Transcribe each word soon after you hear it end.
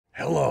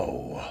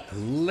Hello,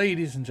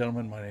 ladies and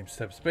gentlemen, my name's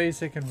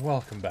StepsBasic and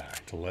welcome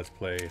back to Let's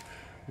Play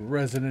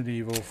Resident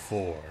Evil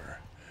 4.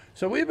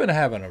 So we've been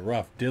having a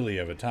rough dilly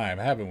of a time,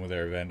 haven't we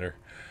there, vendor?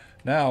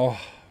 Now,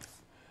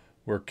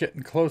 we're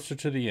getting closer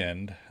to the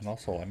end, and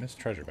also I missed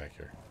treasure back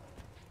here.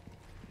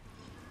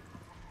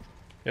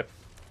 Yep.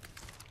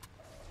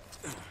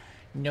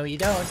 No you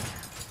don't.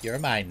 You're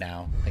mine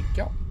now. Thank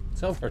you.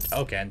 Silver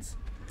tokens.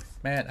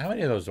 Man, how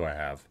many of those do I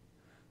have?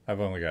 I've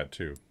only got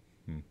 2.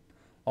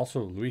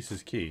 Also,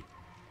 Luis's key.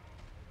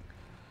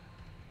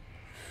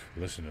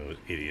 Listen to those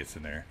idiots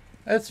in there.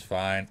 That's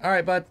fine.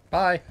 Alright, bud.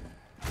 Bye.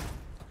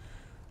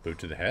 Boot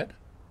to the head?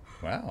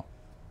 Wow.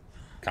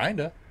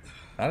 Kinda.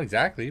 Not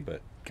exactly,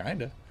 but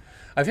kinda.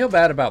 I feel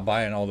bad about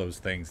buying all those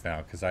things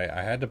now, because I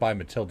had to buy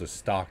Matilda's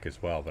stock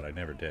as well, but I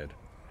never did.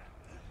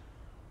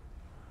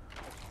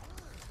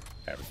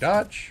 Have a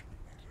dodge.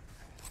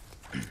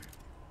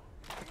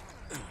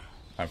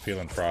 I'm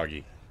feeling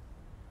froggy.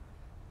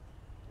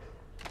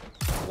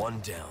 One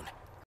down.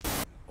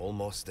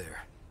 Almost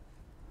there.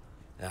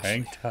 Ashley,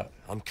 Hang tough.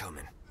 I'm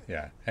coming.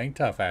 Yeah, hang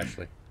tough,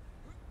 Ashley.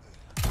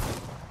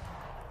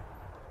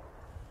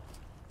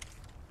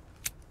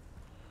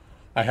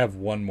 I have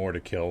one more to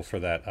kill for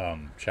that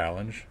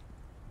challenge.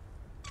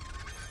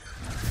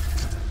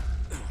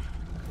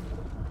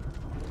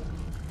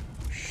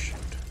 Shit.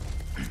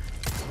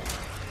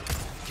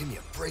 Give me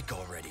a break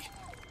already.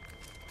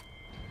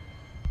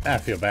 I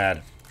feel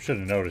bad. Should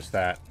have noticed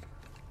that.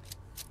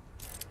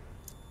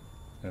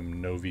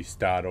 Them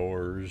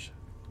Novistadors.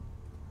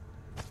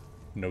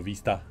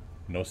 Novista.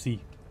 No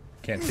see.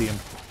 Can't see them.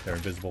 They're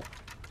invisible.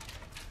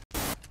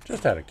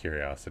 Just out of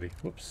curiosity.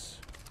 Whoops.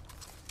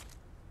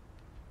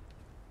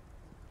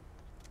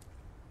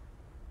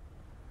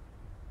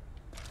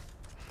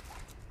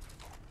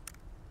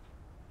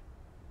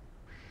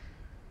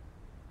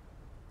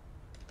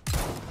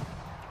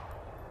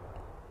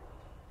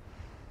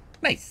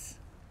 Nice.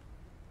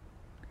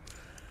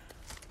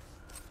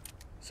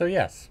 So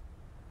yes.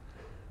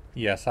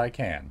 Yes, I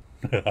can.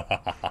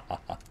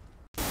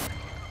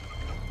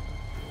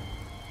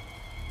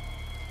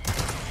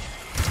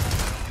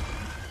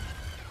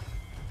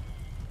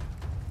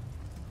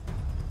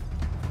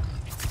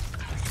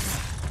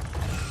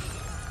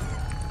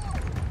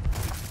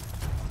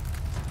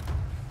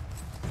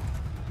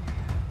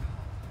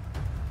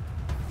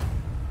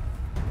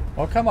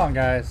 Well, come on,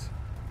 guys.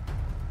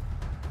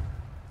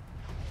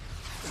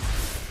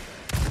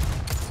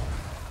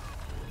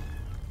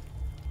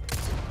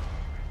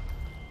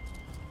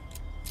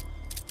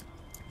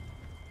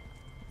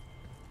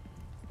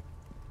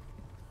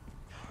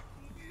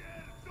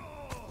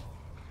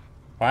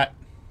 What?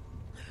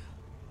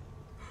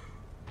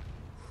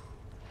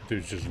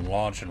 Dude's just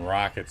launching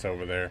rockets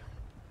over there.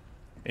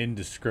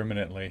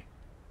 Indiscriminately.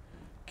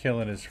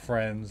 Killing his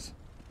friends.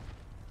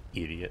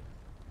 Idiot.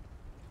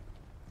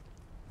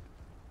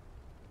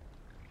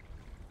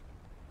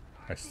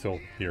 I still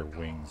hear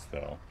wings,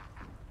 though.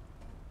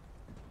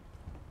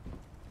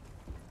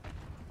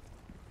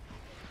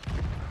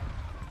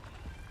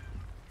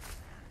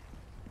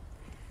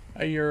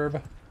 A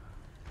yerb.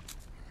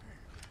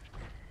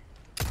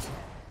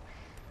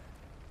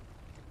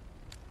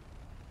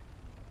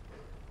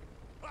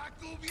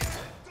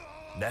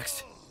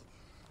 Next.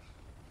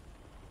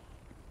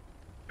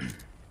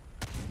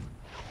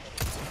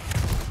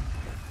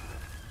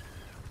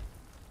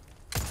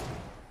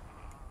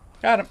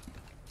 Got him.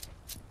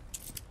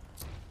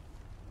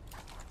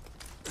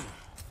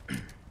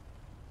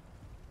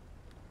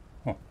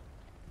 Huh.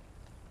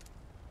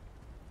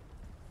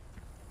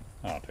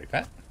 I'll take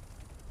that.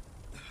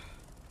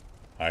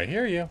 I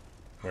hear you.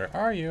 Where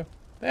are you?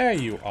 There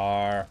you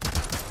are.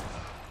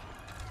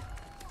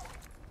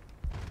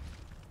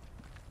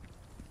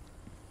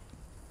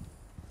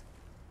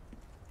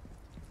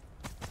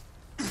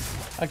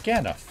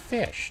 Again, a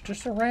fish.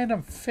 Just a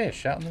random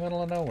fish out in the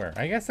middle of nowhere.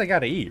 I guess they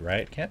gotta eat,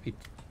 right? Can't be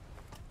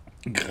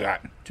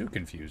too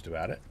confused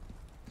about it.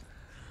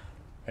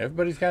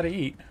 Everybody's gotta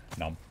eat.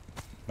 Nom.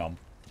 Nom.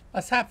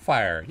 A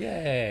sapphire.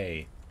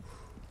 Yay.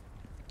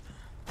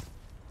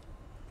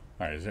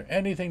 Alright, is there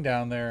anything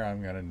down there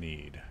I'm gonna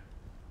need?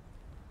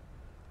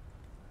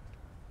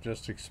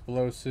 Just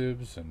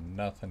explosives and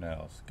nothing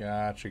else.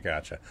 Gotcha,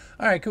 gotcha.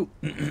 Alright, cool.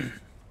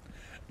 Give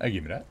me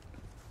that.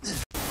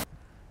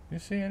 You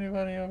see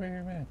anybody over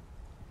here, man?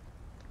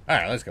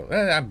 Alright, let's go.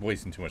 I'm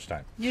wasting too much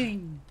time. Yay!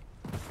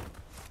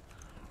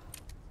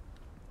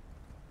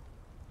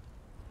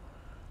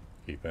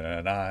 Keeping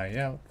an eye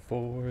out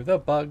for the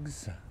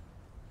bugs.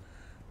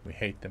 We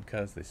hate them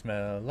because they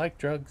smell like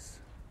drugs.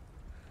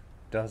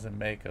 Doesn't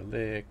make a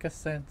lick of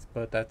sense,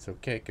 but that's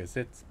okay because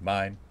it's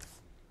mine.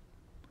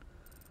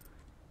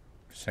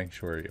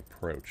 Sanctuary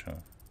approach, huh?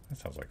 That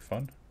sounds like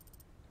fun.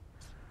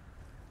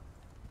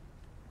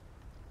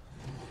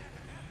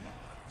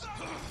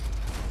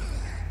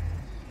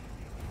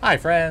 Hi,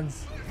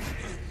 friends.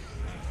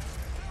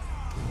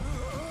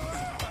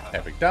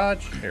 Epic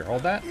dodge. Here,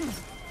 hold that.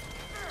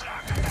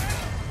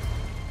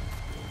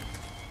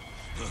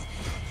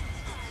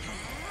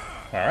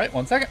 Alright,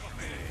 1 second.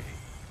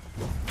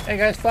 Hey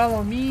guys,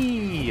 follow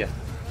me!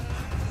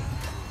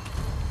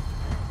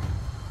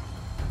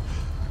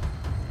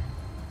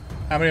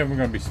 How many of them are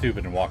going to be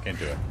stupid and walk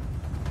into it?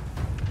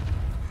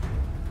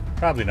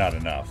 Probably not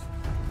enough.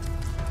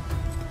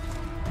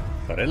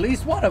 But at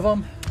least one of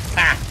them.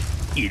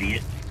 Ha!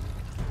 Idiot.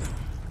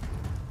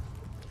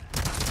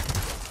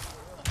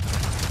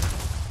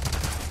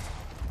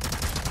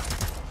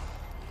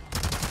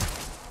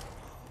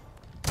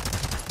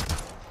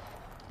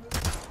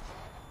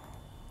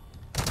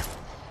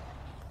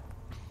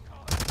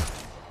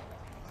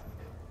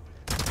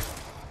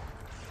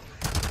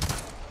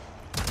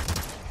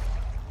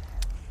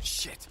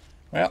 Shit.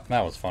 Well,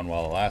 that was fun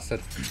while it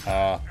lasted.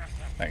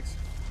 Thanks.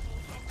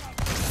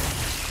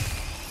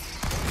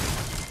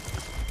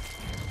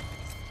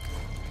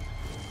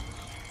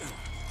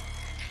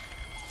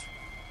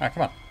 Alright,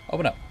 come on.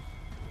 Open up.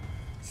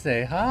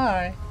 Say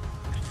hi.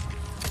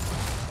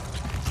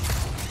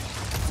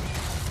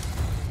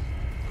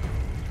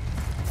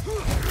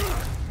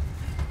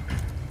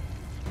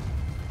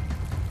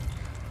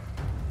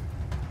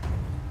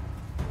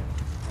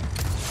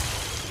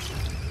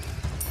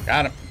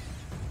 Got him.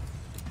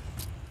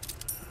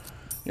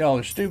 Y'all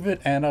are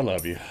stupid, and I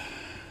love you.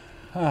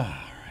 Alright.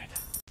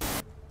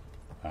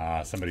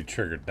 Somebody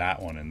triggered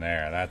that one in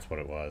there. That's what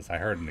it was. I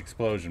heard an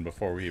explosion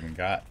before we even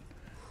got...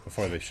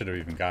 Before they should have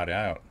even got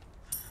out.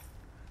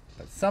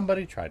 But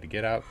somebody tried to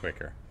get out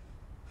quicker.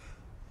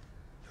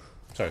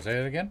 Sorry, say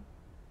it again?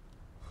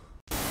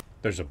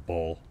 There's a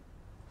bull.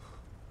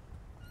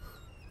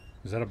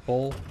 Is that a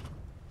bull?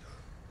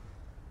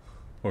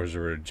 Or is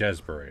there a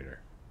Jezberator?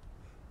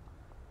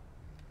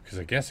 Because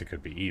I guess it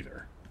could be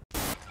either.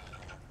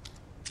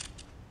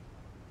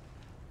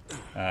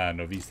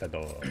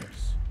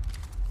 Novistadors.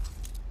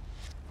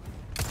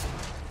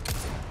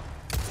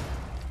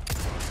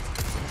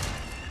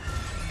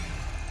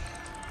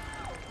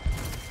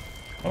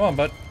 Come on,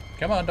 bud.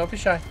 Come on, don't be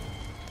shy.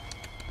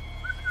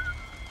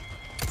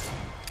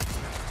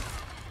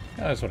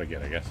 Oh, that's what I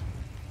get, I guess.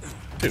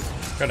 2.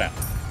 Go down.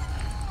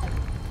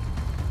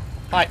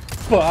 Hi.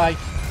 Bye.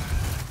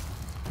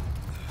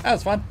 That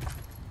was fun.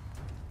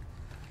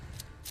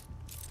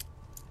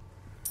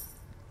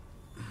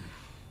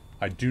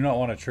 I do not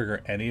want to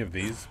trigger any of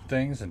these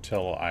things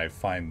until I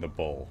find the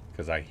bull,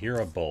 because I hear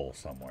a bull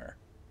somewhere.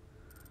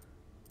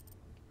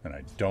 And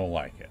I don't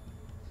like it.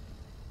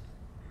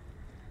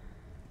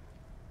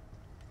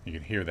 You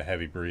can hear the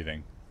heavy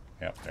breathing.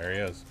 Yep, there he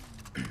is.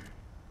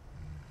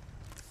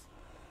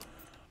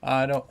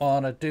 I don't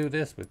want to do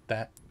this with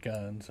that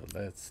gun, so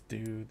let's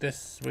do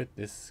this with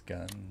this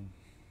gun.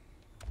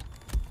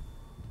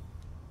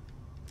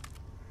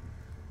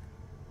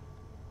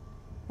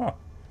 Huh.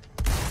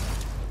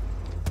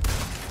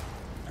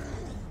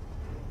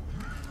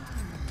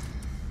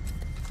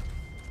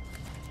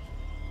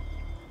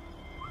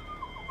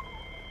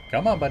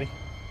 Come on, buddy.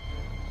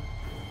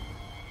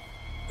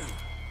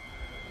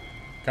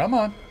 Come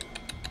on.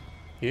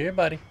 Here,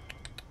 buddy.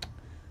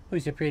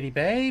 Who's a pretty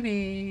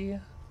baby?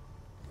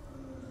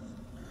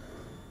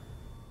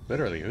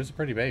 Literally, who's a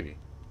pretty baby?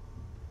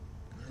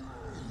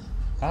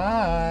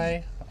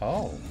 Hi.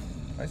 Oh,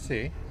 I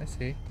see. I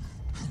see.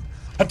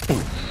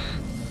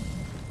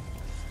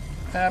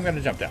 I'm gonna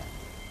jump down.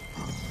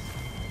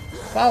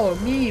 Follow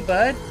me,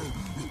 bud.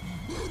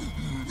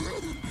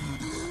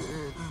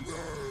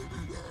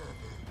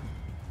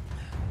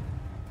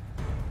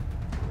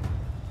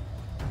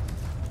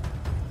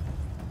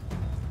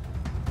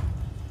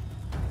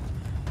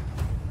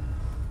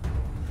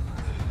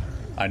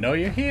 I know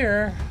you're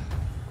here.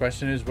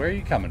 Question is, where are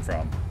you coming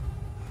from?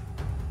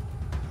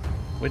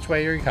 Which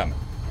way are you coming?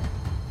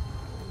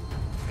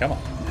 Come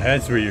on.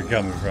 That's where you're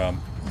coming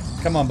from.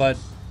 Come on, bud.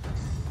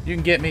 You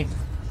can get me.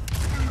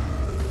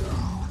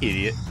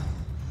 Idiot.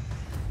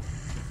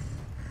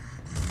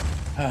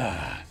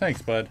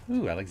 Thanks, bud.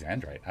 Ooh,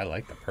 Alexandrite. I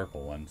like the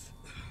purple ones.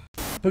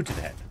 Boot to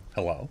the head.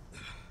 Hello.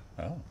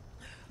 Oh.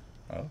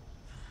 Oh.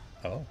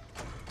 Oh.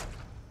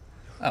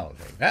 I'll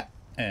take that,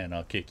 and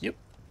I'll kick you.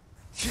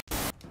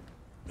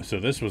 So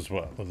this was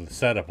what the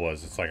setup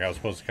was. It's like I was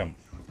supposed to come...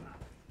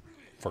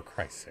 For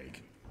Christ's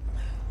sake.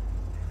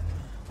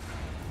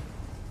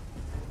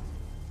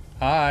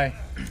 Hi.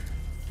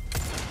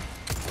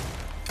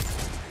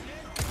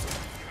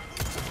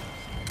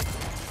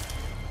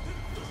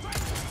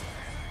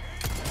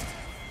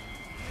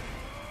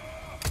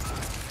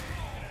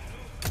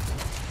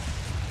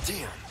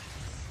 Damn.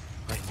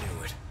 I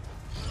knew it.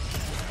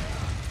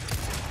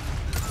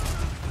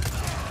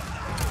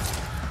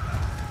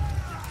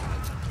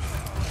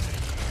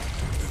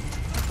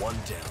 One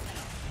down.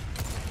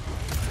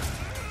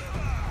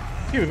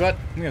 Here we go. I'm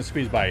gonna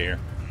squeeze by here.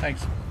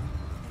 Thanks.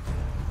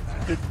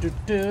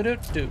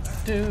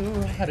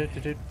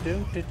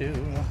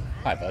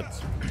 Hi,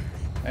 buds.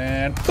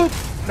 And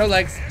boop! No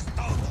legs.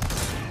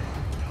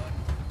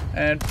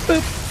 And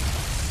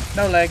boop!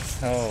 No legs.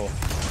 Oh.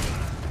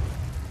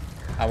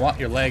 I want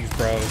your legs,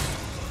 bros.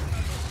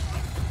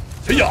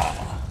 Hiya!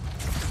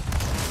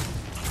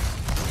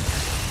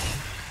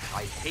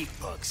 I hate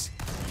bugs.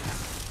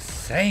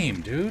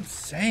 Same, dude.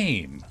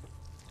 Same.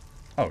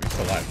 Oh, he's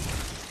still alive.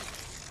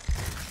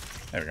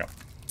 There we go.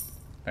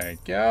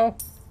 Thank you,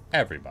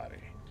 everybody.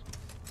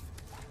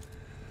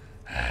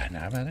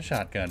 Now I'm out of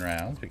shotgun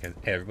rounds because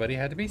everybody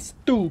had to be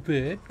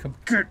stupid. Come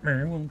get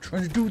me when I'm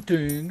trying to do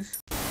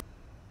things.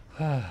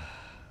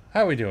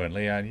 How we doing,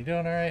 Leon? You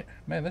doing alright?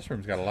 Man, this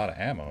room's got a lot of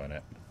ammo in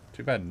it.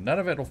 Too bad none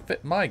of it will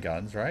fit my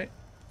guns, right?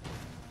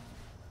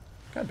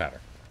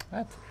 Gunpowder.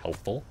 That's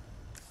helpful.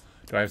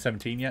 Do I have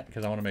 17 yet?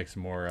 Because I want to make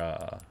some more,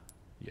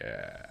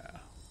 yeah.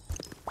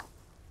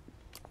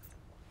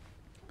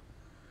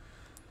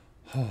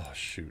 Oh,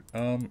 shoot.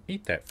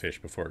 Eat that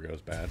fish before it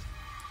goes bad.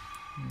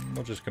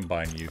 We'll just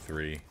combine you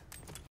three.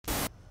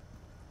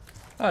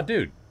 Ah,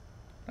 dude.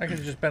 I could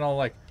have just been all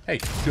like, hey,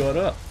 shut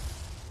up.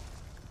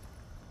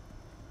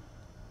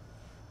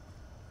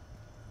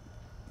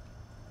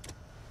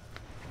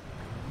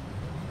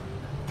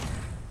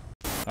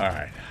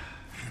 Alright.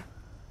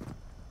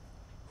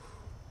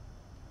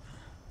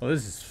 Well,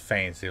 this is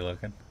fancy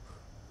looking.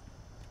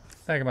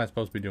 What the heck am I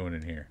supposed to be doing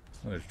in here?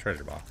 Oh, there's a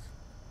treasure box.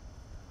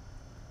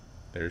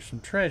 There's some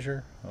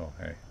treasure. Oh,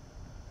 hey.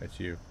 That's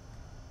you.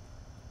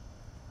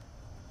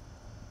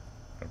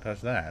 Don't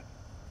touch that.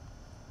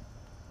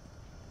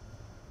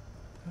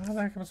 How the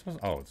heck am I supposed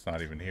to... Oh, it's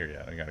not even here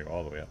yet. I gotta go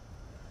all the way up.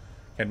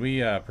 Can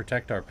we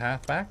protect our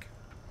path back?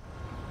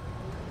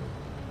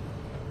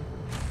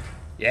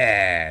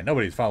 Yeah!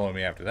 Nobody's following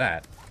me after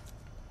that.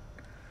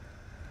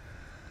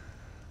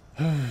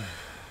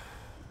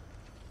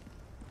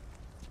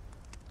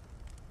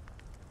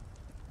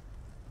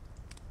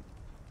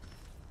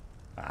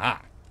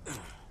 Aha!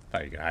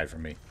 Thought you could hide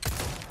from me.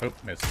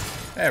 Oop, missed.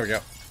 There we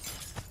go.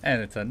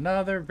 And it's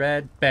another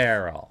red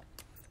barrel.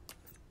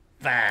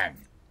 Bang!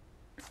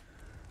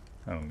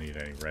 I don't need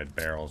any red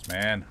barrels,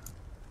 man.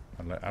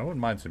 I wouldn't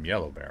mind some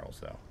yellow barrels,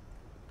 though.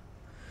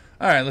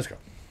 Alright, let's go.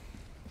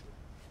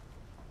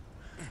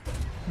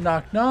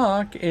 Knock,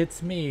 knock.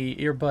 It's me,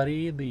 your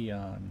buddy,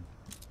 Leon.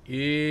 Ew,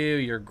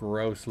 you're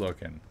gross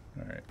looking.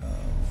 Alright,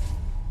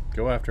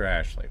 go after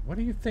Ashley. What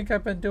do you think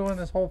I've been doing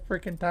this whole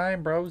freaking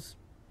time, bros?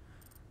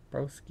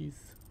 Broskies.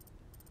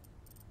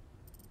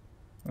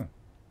 Huh.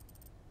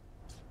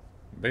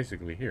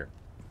 Basically here.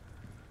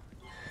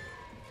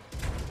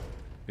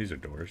 These are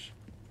doors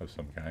of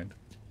some kind.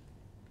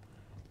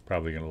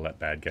 Probably gonna let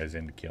bad guys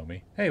in to kill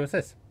me. Hey, what's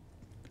this?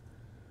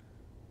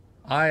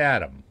 I,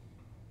 Adam.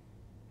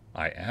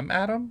 I am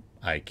Adam.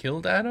 I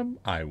killed Adam.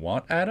 I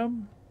want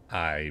Adam.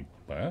 Hey,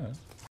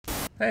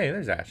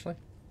 there's Ashley.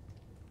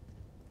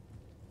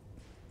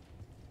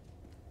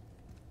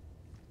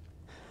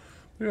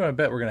 We want to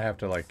bet we're going to have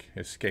to, like,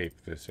 escape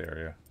this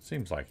area.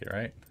 Seems like it,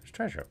 right? There's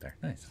treasure up there.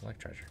 Nice. I like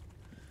treasure.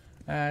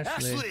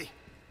 Ashley.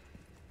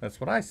 That's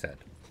what I said.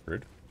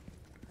 Rude.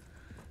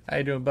 How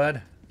you doing,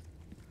 bud?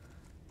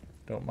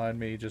 Don't mind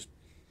me, just...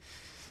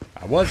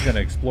 I was going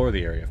to explore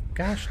the area.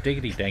 Gosh,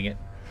 diggity dang it.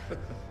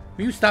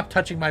 Will you stop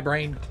touching my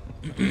brain?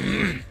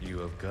 You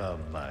have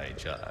come, my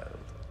child.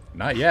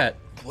 Not yet.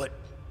 What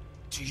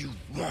do you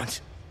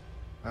want?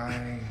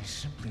 I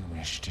simply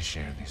wish to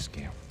share this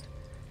gift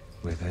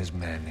with as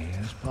many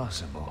as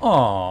possible.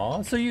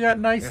 Aw, so you got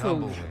nice A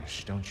humble little...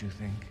 wish, don't you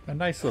think? A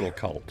nice little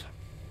cult.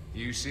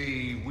 You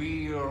see,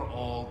 we are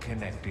all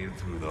connected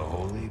through the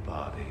holy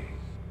body.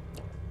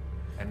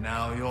 And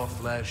now your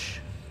flesh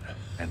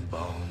and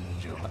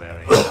bones, your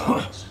very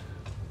hearts,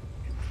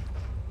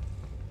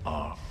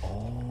 are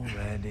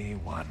already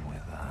one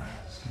with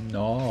us.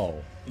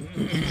 No.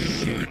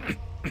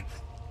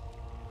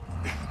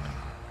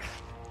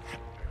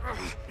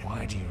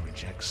 Why do you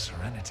reject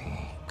serenity?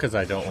 Because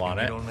I don't want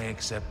You it. only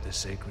accept the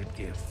sacred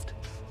gift.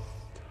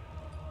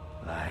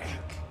 Like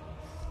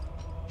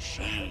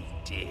she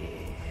did.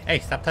 Hey,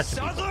 stop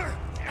touching me. Sadler!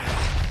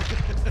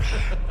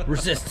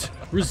 Resist.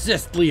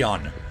 Resist,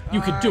 Leon.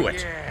 You can do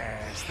it.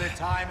 Yes, the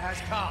time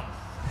has come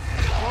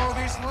for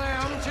this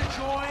lamb to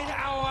join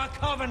our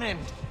covenant.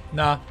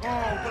 Nah.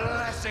 Oh,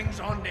 blessings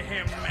unto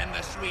him and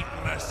the sweet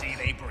mercy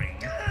they bring.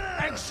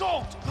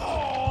 Exalt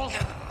all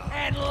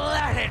and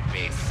let it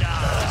be so.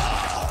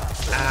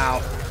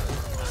 Ow.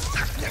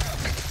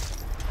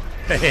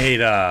 Hey,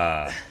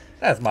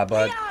 that's my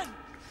bud. Leon!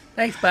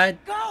 Thanks, bud.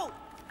 Go!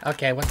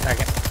 Okay, 1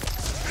 second.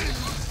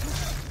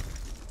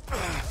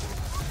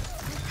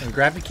 And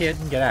grab the kid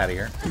and get out of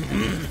here.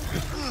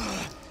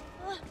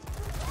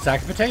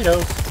 Sack of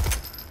potatoes.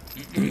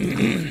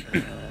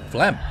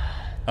 Phlegm.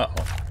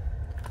 Uh-oh.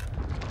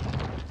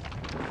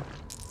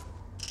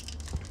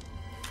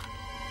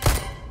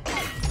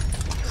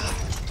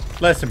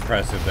 Less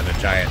impressive than a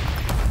giant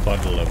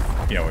bundle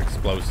of, you know,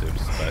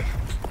 explosives, but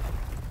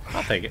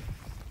I'll take it.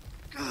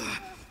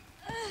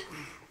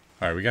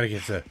 All right, we gotta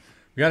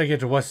get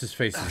to what's his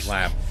face's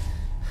lab.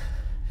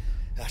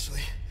 Ashley.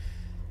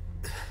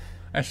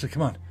 Ashley,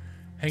 come on,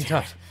 hang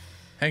tough,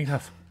 hang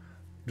tough.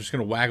 I'm just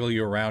gonna waggle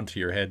you around till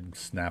your head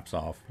snaps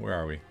off. Where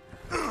are we?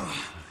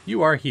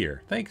 You are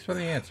here. Thanks for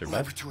the answer, bud.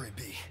 Laboratory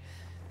B.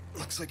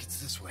 Looks like it's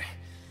this way.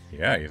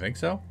 Yeah, you think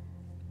so?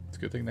 It's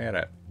a good thing they had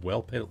a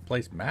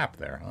well-placed map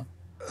there, huh?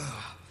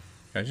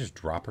 Can I just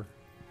drop her?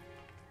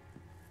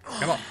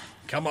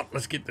 Come on,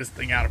 let's get this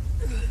thing out of...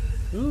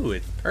 Ooh,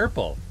 it's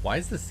purple. Why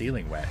is the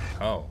ceiling wet?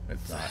 Oh,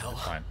 it's not.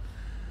 It's fine.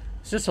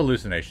 It's just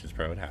hallucinations,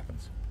 bro. It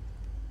happens.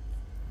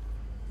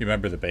 You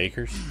remember the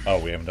bakers? Oh,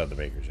 we haven't done the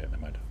bakers yet.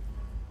 Never mind.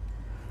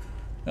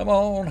 Come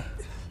on.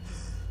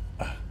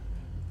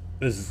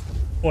 This is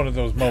one of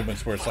those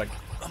moments where it's like,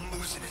 I'm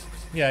losing it.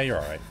 yeah, you're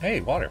all right.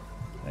 Hey, water.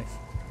 Nice.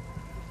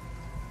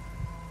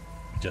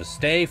 Just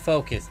stay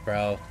focused,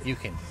 bro. You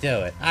can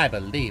do it. I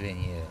believe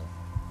in you.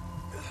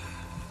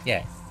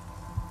 Yes.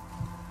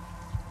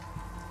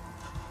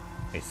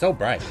 It's so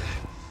bright.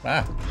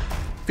 Ah.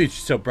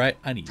 Future's so bright,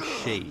 I need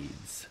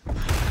shades.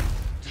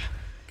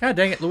 God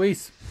dang it,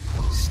 Luis.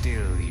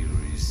 Still you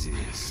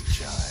resist,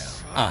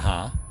 child.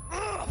 Uh-huh.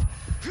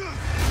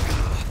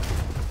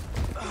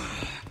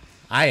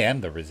 I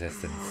am the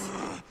resistance.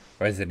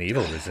 Resident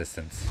Evil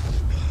resistance.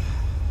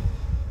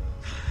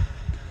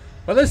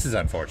 Well, this is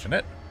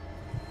unfortunate.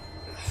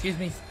 Excuse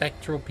me,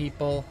 spectral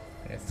people.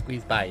 Yeah,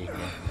 squeeze by you.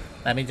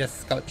 Let me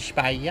just scotch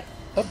by you.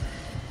 Oh,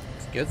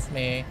 excuse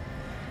me.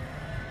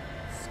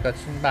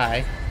 Scotching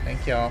by.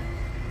 Thank you.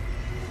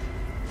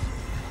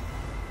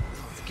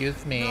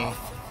 Excuse me.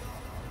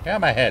 Get out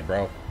of my head,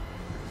 bro.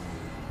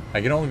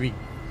 I can only be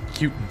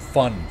cute and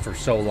fun for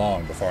so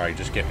long before I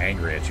just get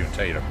angry at you and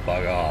tell you to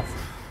bug off.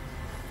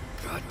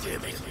 God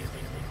damn it.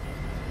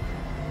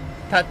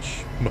 Touch.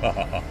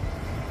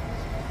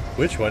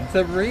 Which one's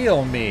the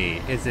real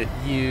me? Is it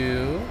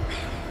you?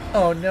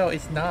 Oh, no,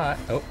 it's not.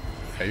 Oh,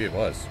 maybe it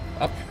was.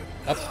 Up,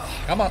 up,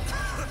 come on.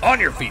 On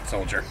your feet,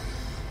 soldier.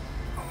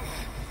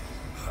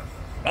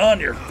 On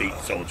your feet,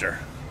 soldier.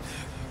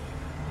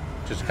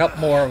 Just a couple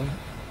more of them.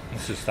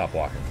 Let's just stop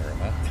walking through them,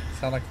 huh?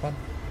 Sound like fun?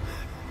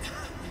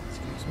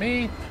 Excuse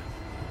me.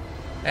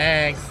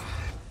 Thanks.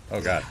 Oh,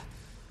 God.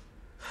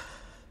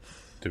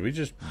 Did we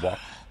just walk?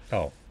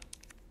 Oh.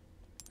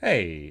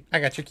 Hey, I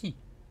got your key.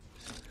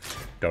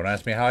 Don't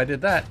ask me how I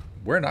did that.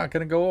 We're not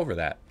going to go over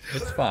that.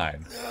 It's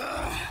fine.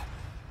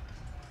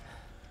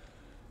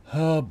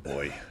 Oh,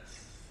 boy.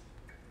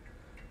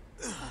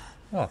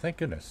 Oh, thank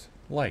goodness.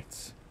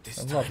 Lights.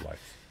 I love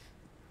lights.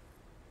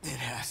 It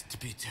has to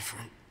be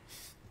different.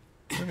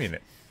 What do you mean?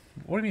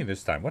 What do you mean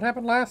this time? What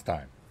happened last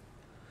time?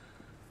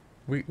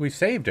 We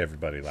saved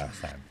everybody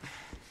last time.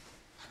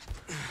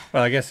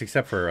 Well, I guess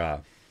except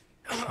for,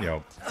 you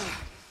know,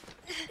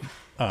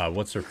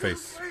 what's her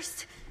face?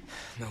 First.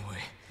 No way.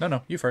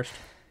 No, you first.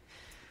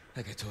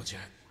 Like I told you,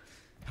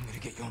 I'm gonna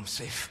get you home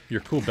safe.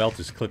 Your cool belt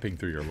is clipping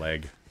through your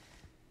leg.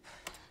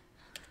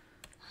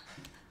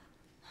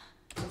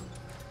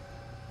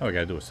 Oh, we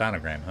gotta do a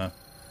sonogram, huh?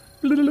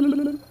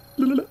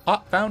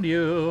 Ah, found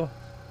you.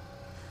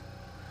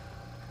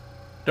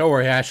 Don't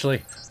worry,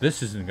 Ashley.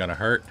 This isn't gonna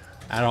hurt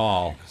at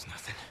all. There's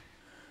nothing.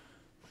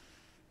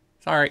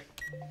 Sorry.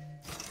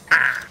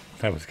 Ah,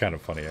 that was kind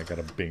of funny. I got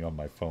a bing on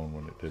my phone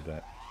when it did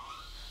that.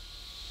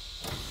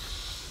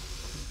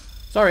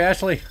 Sorry,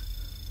 Ashley.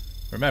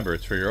 Remember,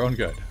 it's for your own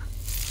good.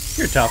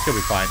 You're tough. You'll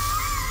be fine.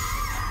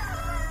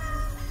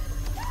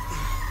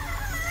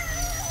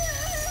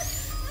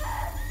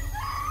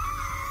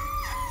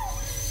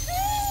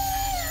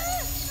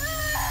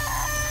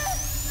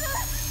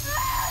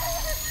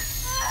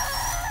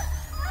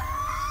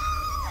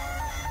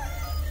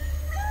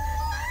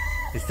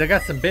 You still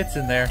got some bits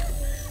in there.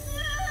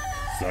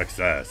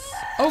 Success.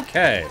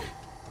 Okay.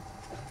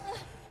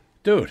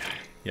 Dude,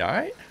 you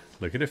alright?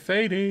 Look at it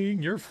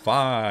fading. You're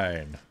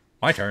fine.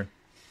 My turn.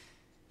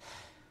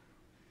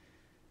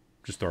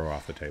 Just throw her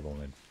off the table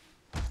and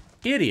then...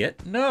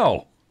 Idiot.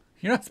 No.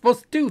 You're not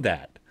supposed to do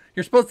that.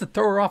 You're supposed to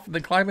throw her off and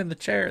then climb in the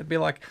chair and be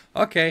like,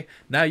 okay,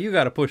 now you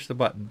got to push the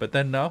button. But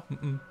then no.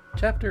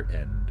 Chapter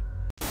end.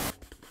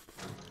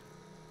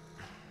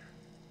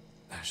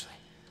 Ashley.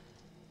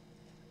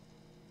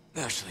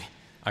 Ashley.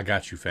 I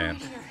got you, fam.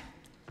 Here.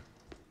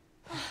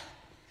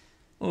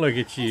 Look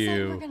at I said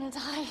we're you. gonna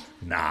die.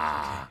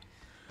 Nah.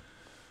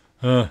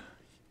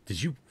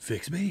 Did you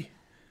fix me?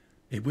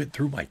 It went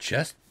through my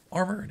chest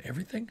armor and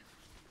everything?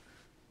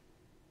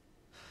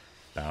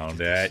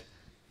 Found it.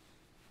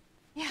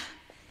 Yeah.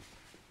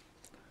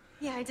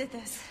 Yeah, I did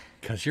this.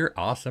 Because you're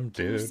awesome,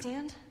 Do you dude.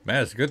 understand?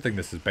 Man, it's a good thing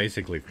this is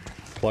basically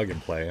plug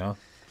and play, huh?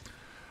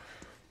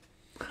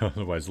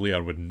 Otherwise,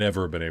 Leon would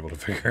never have been able to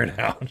figure it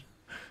out.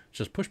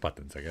 Just push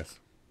buttons, I guess.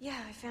 Yeah,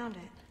 I found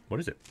it. What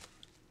is it?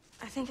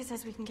 I think it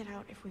says we can get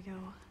out if we go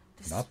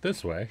this Not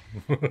this way.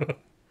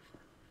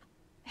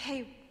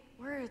 Hey,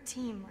 we're a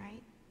team,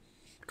 right?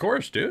 Of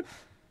course, dude.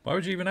 Why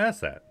would you even ask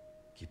that?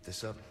 Keep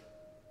this up.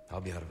 I'll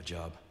be out of a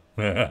job.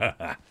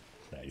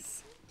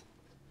 Nice.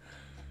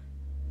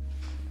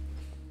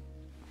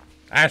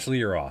 Ashley,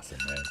 you're awesome,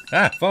 man.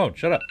 Ah, phone,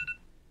 shut up.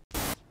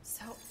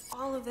 So,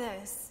 all of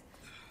this,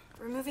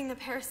 removing the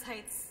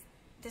parasites,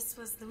 this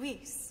was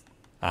Luis.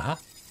 Uh-huh.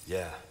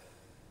 Yeah.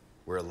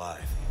 We're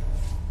alive.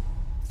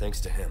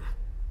 Thanks to him.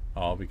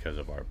 All because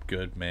of our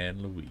good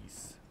man,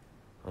 Luis.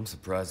 I'm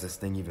surprised this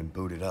thing even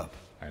booted up.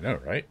 I know,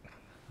 right?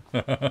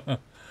 Have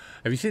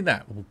you seen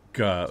that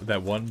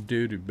that one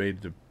dude who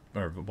made the,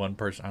 or one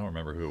person, I don't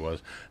remember who it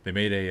was. They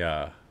made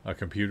a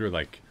computer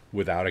like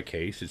without a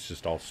case. It's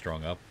just all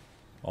strung up.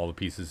 All the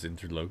pieces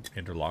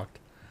interlocked.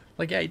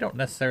 Like, yeah, you don't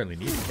necessarily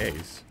need a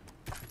case.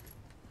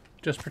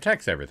 Just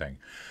protects everything.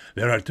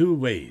 There are 2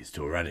 ways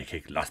to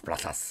eradicate Las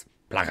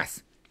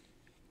Plagas.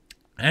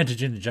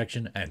 Antigen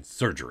injection and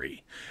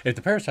surgery. If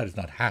the parasite is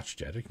not hatched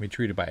yet, it can be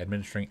treated by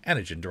administering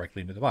antigen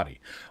directly into the body.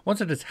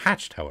 Once it is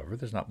hatched, however,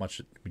 there's not much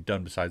that can be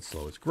done besides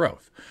slow its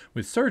growth.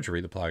 With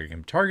surgery, the plaga can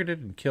be targeted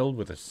and killed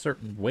with a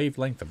certain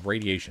wavelength of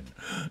radiation.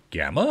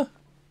 Gamma?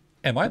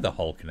 Am I the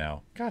Hulk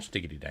now? Gosh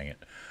diggity dang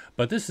it.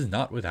 But this is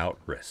not without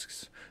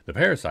risks. The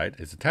parasite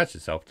has attached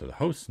itself to the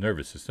host's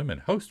nervous system,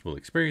 and host will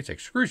experience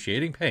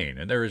excruciating pain,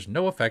 and there is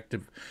no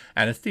effective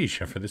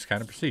anesthesia for this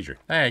kind of procedure.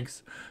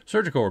 Thanks.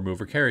 Surgical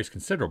removal carries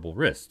considerable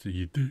risk,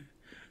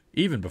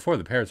 even before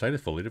the parasite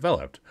is fully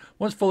developed.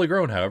 Once fully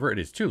grown, however, it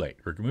is too late.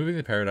 Removing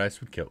the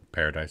parasite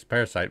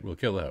will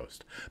kill the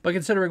host. But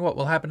considering what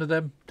will happen to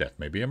them, death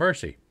may be a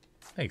mercy.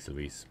 Thanks,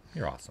 Luis.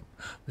 You're awesome.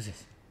 What's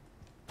this?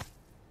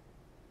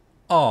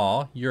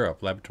 Aw,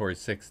 Europe, Laboratory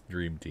 6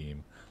 Dream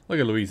Team. Look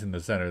at Louise in the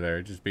center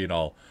there, just being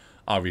all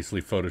obviously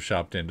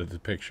photoshopped into the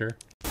picture.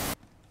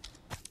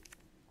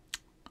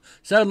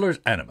 Sadler's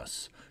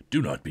Animus.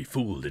 Do not be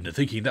fooled into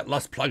thinking that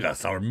Las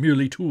Plagas are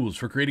merely tools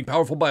for creating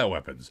powerful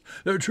bioweapons.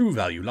 Their true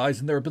value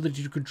lies in their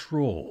ability to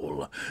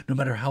control. No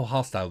matter how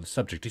hostile the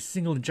subject, a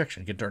single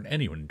injection can turn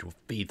anyone into a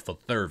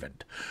faithful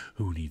servant.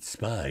 Who needs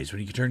spies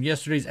when you can turn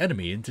yesterday's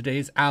enemy into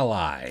today's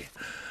ally?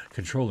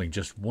 Controlling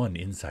just one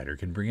insider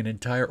can bring an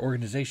entire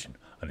organization,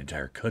 an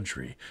entire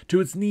country, to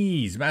its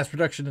knees. Mass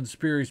production and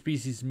superior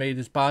species made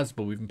this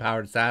possible. We've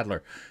empowered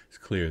Sadler. It's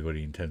clear what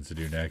he intends to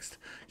do next.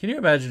 Can you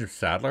imagine if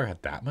Sadler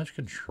had that much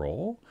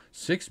control?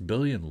 6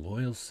 billion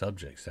loyal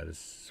subjects at his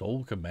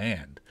sole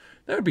command.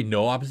 There would be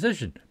no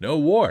opposition, no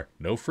war,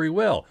 no free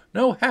will,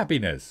 no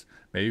happiness.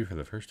 Maybe for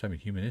the first time in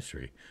human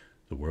history,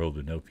 the world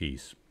would know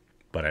peace.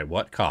 But at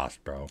what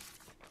cost, bro?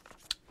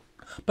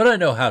 But I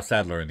know how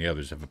Sadler and the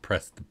others have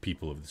oppressed the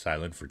people of this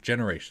island for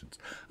generations.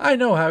 I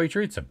know how he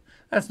treats them.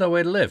 That's no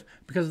way to live.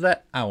 Because of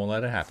that, I won't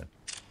let it happen.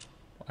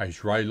 I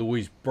try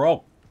Louise,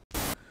 bro.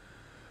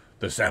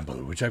 The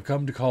sample, which I've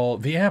come to call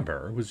the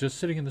Amber, was just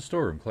sitting in the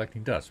storeroom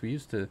collecting dust. We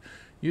used to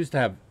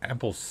have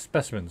ample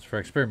specimens for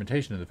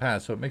experimentation in the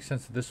past, so it makes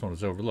sense that this one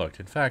was overlooked.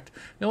 In fact,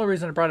 the only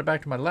reason I brought it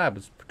back to my lab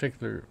was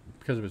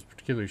because of its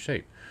particular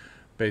shape.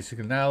 Basic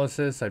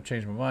analysis, I've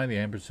changed my mind. The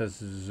amber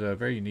possesses a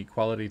very unique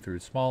quality through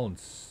its small and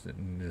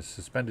in a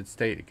suspended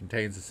state. It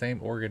contains the same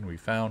organ we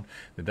found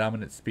the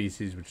dominant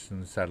species, which is in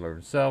the Sadler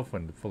himself.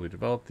 When fully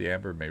developed, the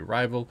amber may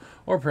rival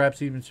or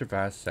perhaps even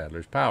surpass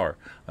Sadler's power.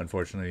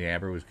 Unfortunately, the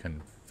amber was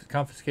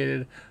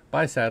confiscated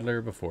by Sadler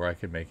before I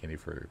could make any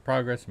further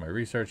progress in my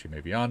research. He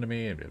may be on to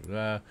me and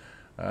blah,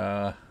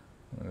 blah.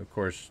 Of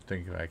course,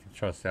 think I can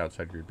trust the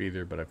outside group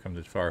either, but I've come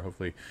this far.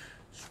 Hopefully,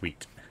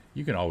 sweet.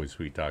 You can always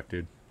sweet talk,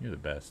 dude. You're the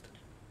best.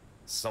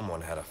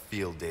 Someone had a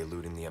field day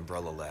looting the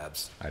Umbrella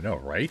Labs. I know,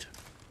 right?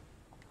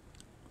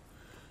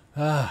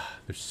 There's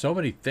so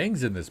many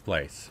things in this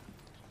place.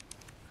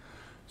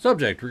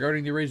 Subject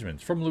regarding the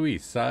arrangements from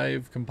Luis.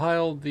 I've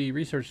compiled the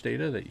research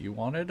data that you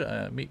wanted.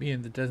 Meet me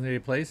in the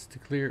designated place. To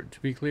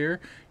be clear,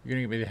 you're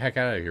gonna get me the heck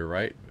out of here,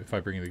 right? If I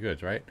bring you the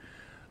goods, right?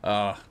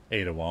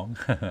 Ada Wong.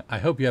 I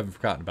hope you haven't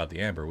forgotten about the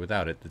amber.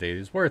 Without it, the data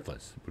is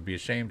worthless. It would be a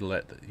shame to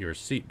let your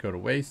seat go to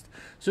waste,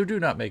 so do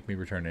not make me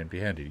return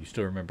empty-handed. You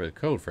still remember the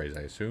code phrase,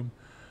 I assume?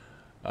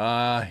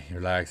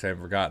 Relax, I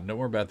haven't forgotten. Don't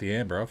worry about the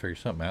amber. I'll figure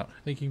something out.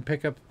 Think you can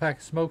pick up a pack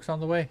of smokes on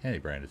the way? Any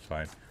brand is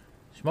fine.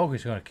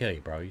 Smoking's gonna kill you,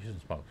 bro. You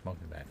shouldn't smoke.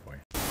 Smoking's bad for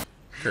you.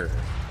 Sure.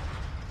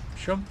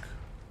 Chunk.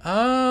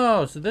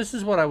 Oh, so this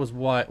is what I was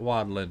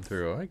waddling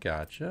through. I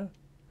gotcha.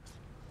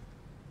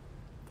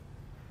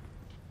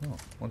 Oh,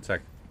 1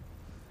 sec.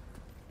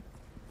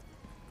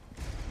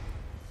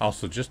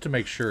 Also, just to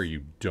make sure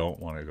you don't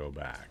want to go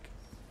back.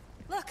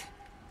 Look,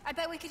 I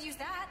bet we could use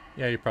that.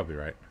 Yeah, you're probably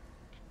right.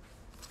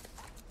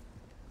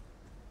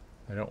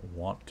 I don't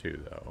want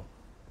to, though.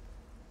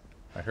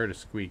 I heard a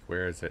squeak.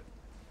 Where is it?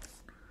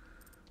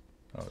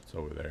 Oh, it's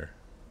over there.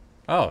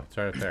 Oh, it's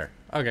right up there.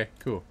 Okay,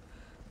 cool.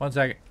 1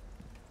 second.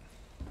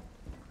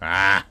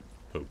 Ah!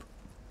 Poop.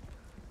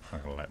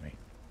 Not gonna let me.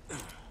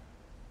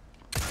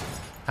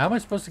 How am I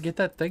supposed to get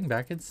that thing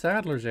back in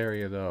Sadler's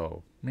area,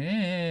 though?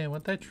 Man, I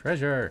want that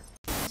treasure.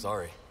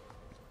 Sorry.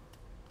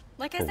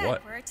 Like I For said,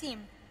 what? we're a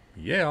team.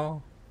 Yeah.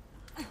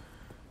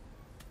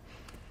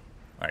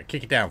 Alright,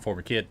 kick it down for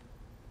me, kid.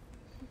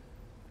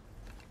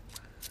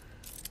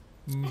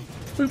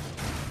 Boop.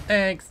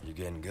 Thanks. You're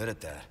getting good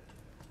at that.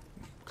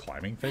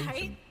 Climbing things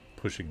Right? and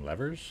pushing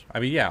levers?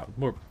 I mean, yeah,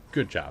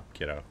 good job,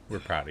 kiddo. We're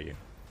proud of you.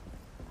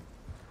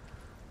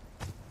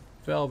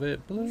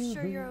 Velvet blue. You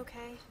sure you're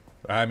okay?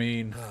 I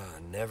mean,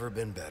 Never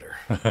been better.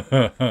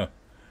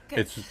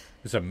 Good.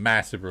 it's a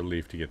massive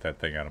relief to get that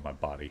thing out of my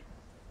body.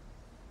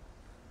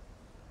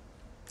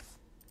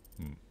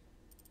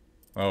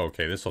 Oh,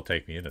 okay, this will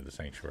take me into the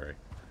sanctuary.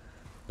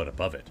 But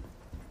above it.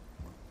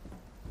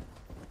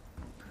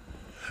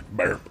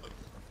 Burp.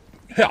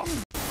 Hell.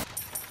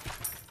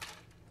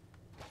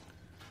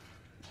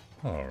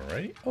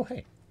 Alright. Oh,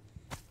 hey.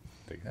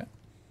 Take that.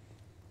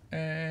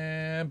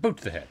 And boot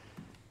to the head.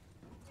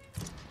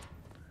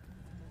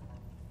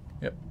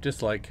 Yep,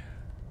 dislike.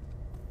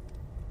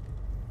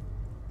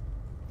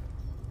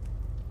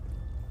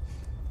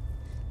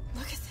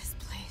 Look at this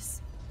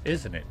place.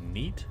 Isn't it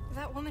neat?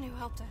 That woman who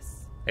helped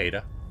us.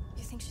 Ada?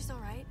 You think she's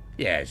alright?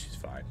 Yeah, she's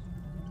fine.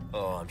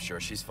 Oh, I'm sure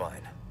she's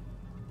fine.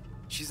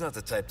 She's not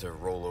the type to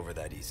roll over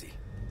that easy.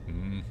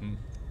 Mm-hmm.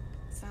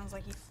 Sounds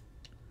like you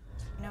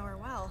know her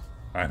well.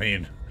 I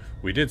mean,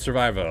 we did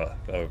survive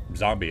a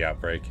zombie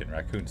outbreak in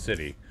Raccoon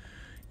City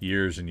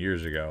years and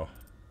years ago.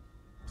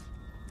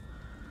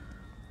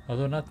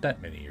 Although not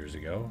that many years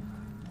ago.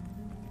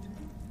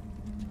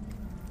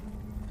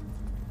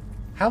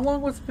 How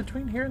long was it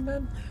between here and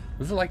then?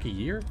 Was it like a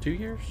year? 2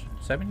 years?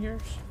 7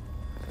 years?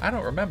 I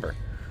don't remember.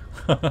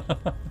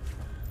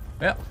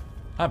 Yeah,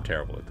 I'm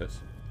terrible at this.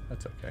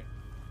 That's okay.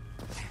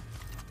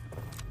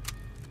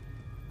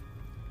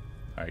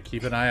 Alright,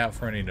 keep an eye out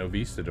for any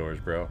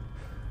Novistadors, bro.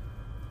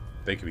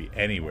 They could be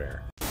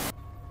anywhere.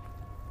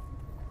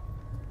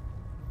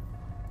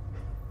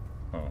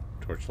 Oh,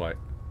 torchlight.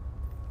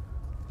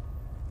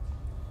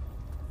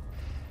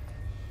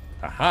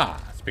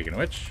 Aha! Speaking of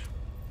which.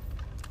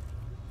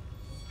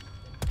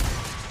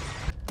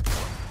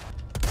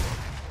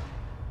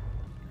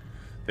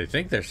 They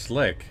think they're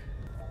slick,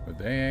 but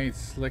they ain't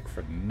slick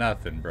for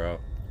nothing, bro.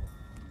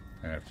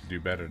 I have to do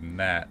better than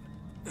that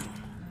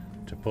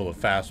to pull a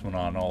fast one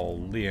on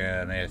old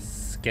Leon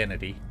S.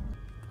 Kennedy.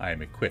 I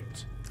am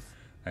equipped.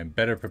 I'm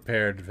better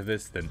prepared for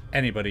this than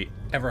anybody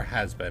ever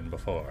has been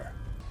before.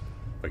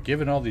 But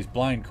given all these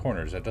blind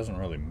corners, that doesn't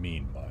really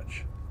mean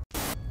much.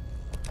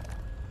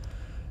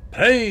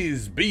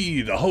 Praise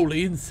be the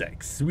holy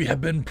insects. We have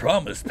been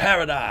promised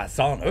paradise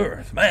on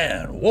earth.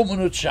 Man, woman,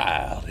 or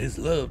child. His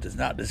love does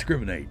not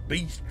discriminate.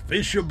 Beast,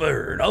 fish, or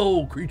bird.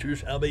 All creatures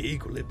shall be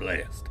equally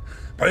blessed.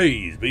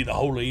 Praise be the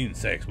holy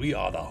insects. We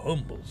are the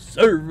humble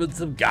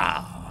servants of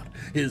God.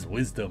 His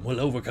wisdom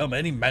will overcome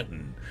any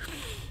mountain.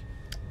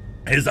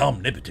 His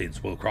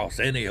omnipotence will cross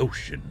any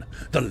ocean.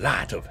 The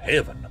light of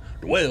heaven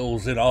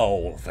dwells in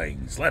all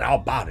things. Let our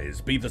bodies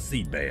be the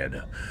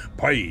seedbed.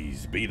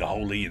 Praise be the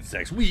holy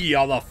insects. We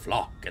are the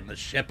flock, and the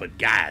shepherd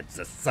guides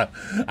us.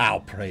 Our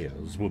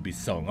prayers will be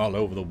sung all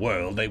over the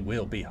world. They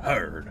will be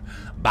heard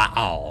by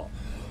all.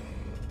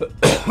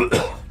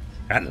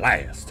 At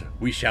last,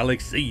 we shall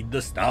exceed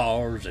the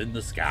stars in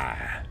the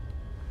sky.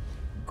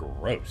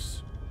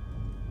 Gross.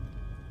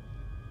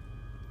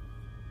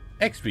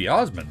 XV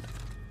Osmond.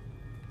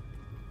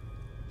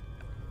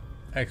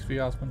 XV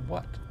Osmond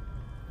what?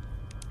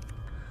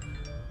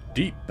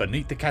 Deep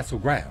beneath the castle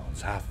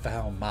grounds I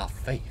found my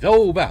faith.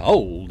 Oh,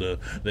 behold,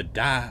 the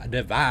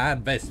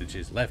divine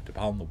vestiges left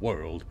upon the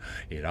world.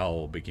 It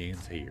all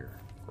begins here.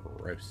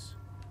 Gross.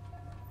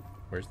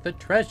 Where's the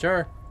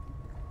treasure?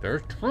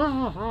 There's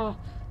treasure.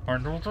 I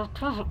know there's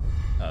treasure.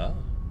 Oh.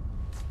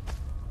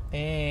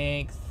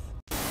 Thanks.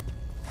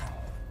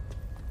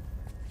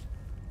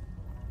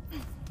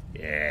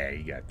 Yeah,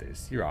 you got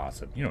this. You're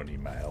awesome. You don't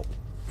need my help.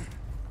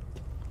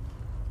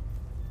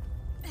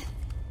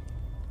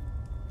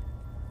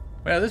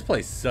 Well, this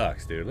place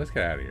sucks, dude. Let's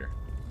get out of here.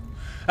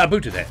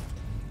 Boot to the head.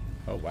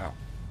 Oh, wow.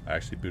 I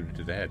actually booted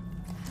to the head.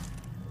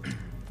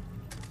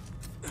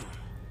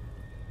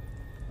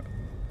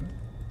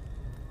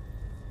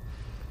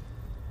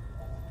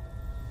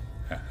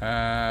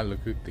 Haha,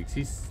 look who thinks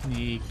he's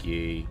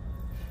sneaky.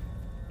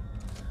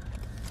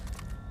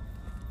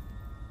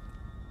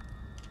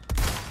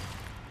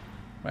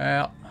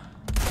 Well,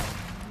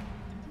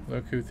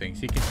 look who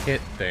thinks he can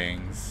hit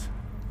things.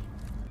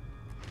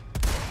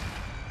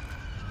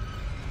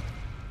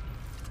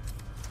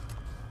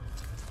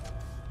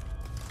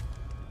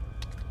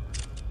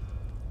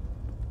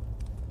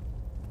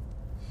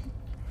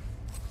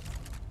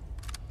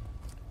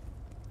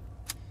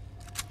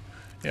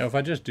 You know, if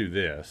I just do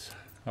this,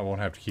 I won't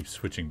have to keep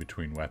switching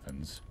between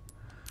weapons.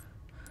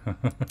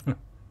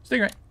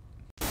 Stingray!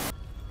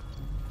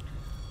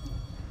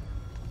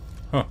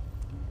 Huh.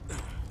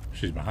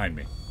 She's behind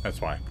me. That's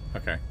why.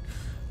 Okay. I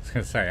was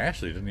gonna say,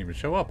 Ashley didn't even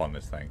show up on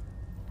this thing.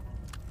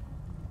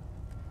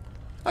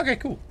 Okay,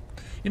 cool.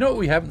 You know what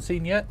we haven't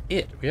seen yet?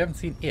 It. We haven't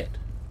seen It.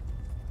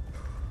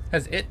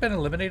 Has It been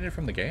eliminated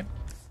from the game?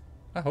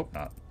 I hope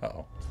not.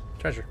 Uh-oh.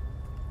 Treasure.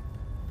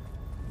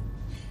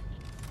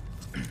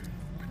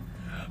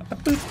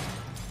 Boop.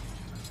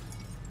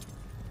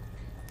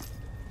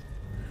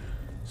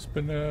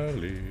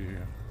 Spinelli.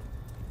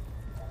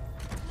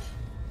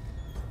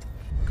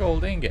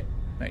 Gold ingot.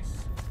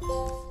 Nice.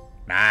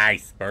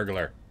 Nice.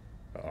 Burglar.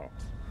 Uh-oh.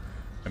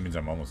 That means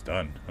I'm almost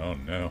done. Oh,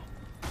 no.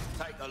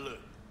 Take a look.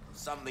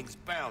 Something's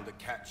bound to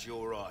catch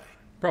your eye.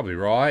 Probably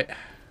right.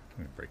 I'm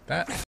gonna break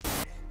that.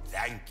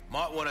 Thank you.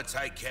 Might want to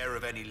take care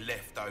of any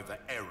leftover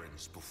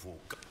errands before...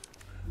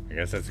 I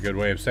guess that's a good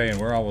way of saying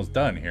we're almost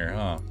done here,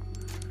 huh?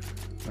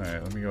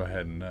 Alright, let me go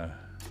ahead and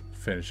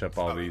finish up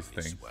all these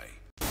things.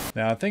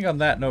 Now, I think on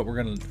that note,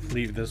 we're going to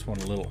leave this one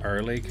a little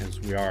early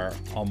because we are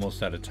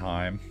almost out of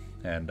time.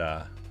 And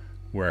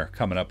we're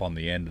coming up on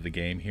the end of the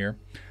game here.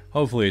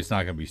 Hopefully, it's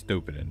not going to be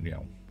stupid and, you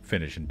know,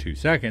 finish in 2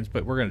 seconds,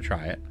 but we're going to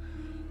try it.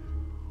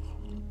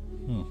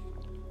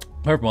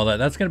 Well,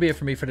 that's going to be it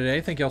for me for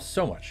today. Thank y'all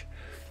so much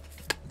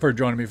for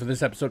joining me for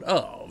this episode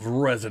of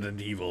Resident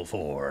Evil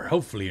 4.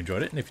 Hopefully you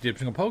enjoyed it, and if you did,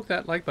 please poke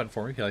that like button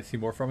for me. If you'd like to see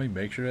more from me,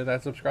 make sure to hit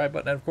that subscribe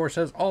button. And of course,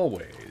 as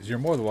always, you're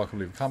more than welcome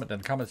to leave a comment in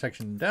the comment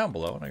section down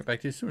below, and I'll get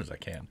back to you as soon as I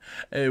can.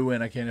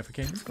 When I can, if I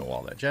can, you know,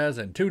 all that jazz,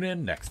 and tune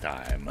in next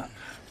time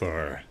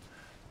for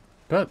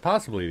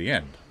possibly the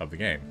end of the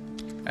game.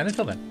 And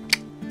until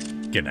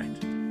then, good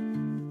night.